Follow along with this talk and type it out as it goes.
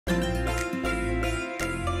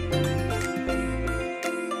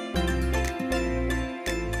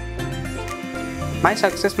My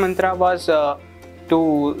success mantra was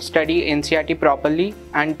to study NCERT properly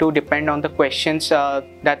and to depend on the questions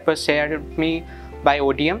that were shared with me by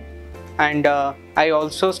ODM. And I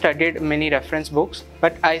also studied many reference books,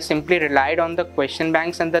 but I simply relied on the question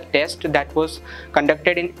banks and the test that was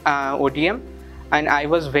conducted in ODM. And I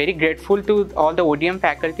was very grateful to all the ODM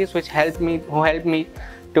faculties who helped me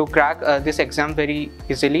to crack this exam very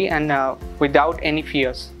easily and without any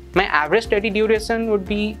fears. My average study duration would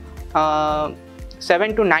be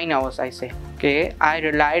 7 to 9 hours, I say. Okay, I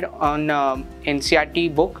relied on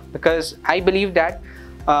NCERT book because I believe that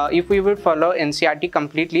if we would follow NCERT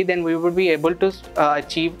completely, then we would be able to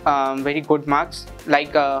achieve very good marks.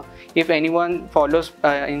 Like if anyone follows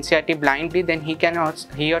NCERT blindly, then he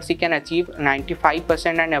or she can achieve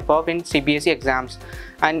 95% and above in CBSE exams.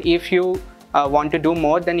 And if you want to do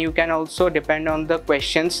more, then you can also depend on the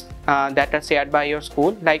questions that are shared by your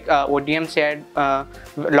school. Like ODM shared a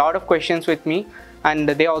lot of questions with me, and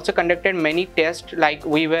they also conducted many tests. Like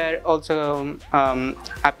we were also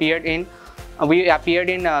appeared in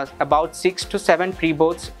about 6 to 7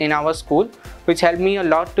 pre-boards in our school, which helped me a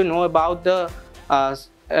lot to know about the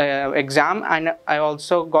exam, and I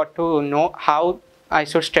also got to know how I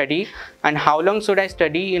should study and how long should I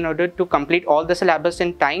study in order to complete all the syllabus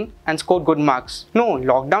in time and score good marks. No,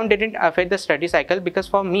 lockdown didn't affect the study cycle because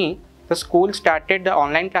for me, the school started the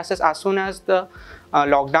online classes as soon as the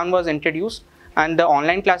lockdown was introduced, and the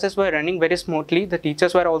online classes were running very smoothly. The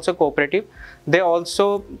teachers were also cooperative. They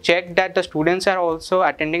also checked that the students are also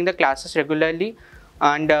attending the classes regularly,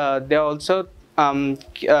 and they also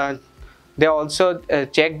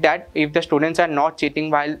checked that if the students are not cheating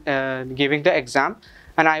while giving the exam.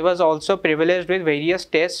 And I was also privileged with various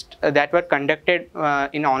tests that were conducted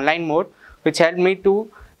in online mode, which helped me to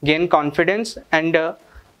gain confidence and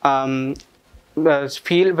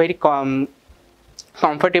feel very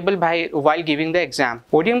comfortable while giving the exam.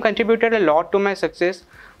 ODM contributed a lot to my success.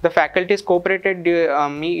 The faculties cooperated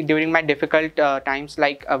me during my difficult times,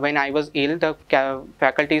 like when I was ill. The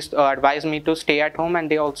faculties advised me to stay at home, and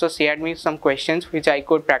they also shared me some questions which I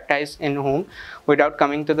could practice in home without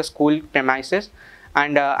coming to the school premises.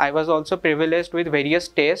 And I was also privileged with various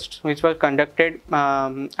tests which were conducted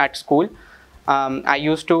at school. I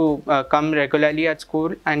used to come regularly at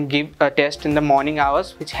school and give a test in the morning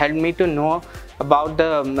hours, which helped me to know about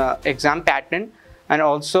the exam pattern and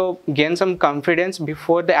also gain some confidence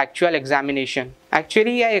before the actual examination.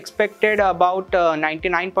 Actually, I expected about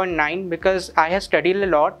 99.9 because I have studied a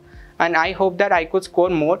lot and I hope that I could score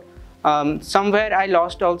more. Somewhere I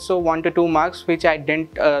lost also 1 to 2 marks, which I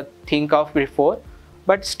didn't think of before.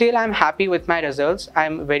 But still, I'm happy with my results.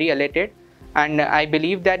 I'm very elated. And I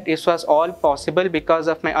believe that this was all possible because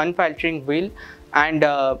of my unfaltering will and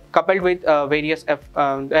coupled with various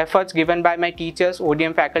efforts given by my teachers,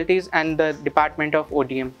 ODM faculties and the department of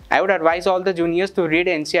ODM. I would advise all the juniors to read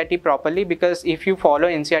NCERT properly, because if you follow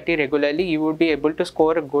NCERT regularly, you would be able to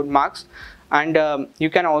score good marks, and you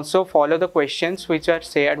can also follow the questions which are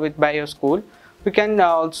shared with by your school. We can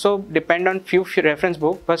also depend on few reference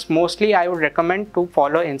books, but mostly I would recommend to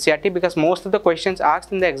follow NCERT because most of the questions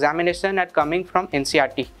asked in the examination are coming from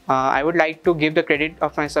NCERT. I would like to give the credit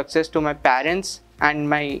of my success to my parents and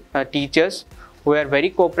my teachers, who are very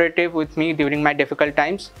cooperative with me during my difficult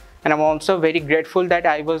times. And I'm also very grateful that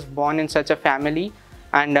I was born in such a family,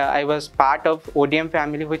 and I was part of ODM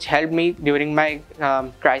family, which helped me during my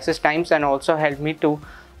crisis times and also helped me to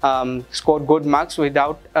score good marks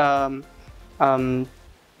without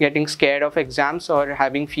getting scared of exams or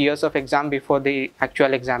having fears of exam before the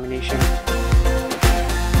actual examination.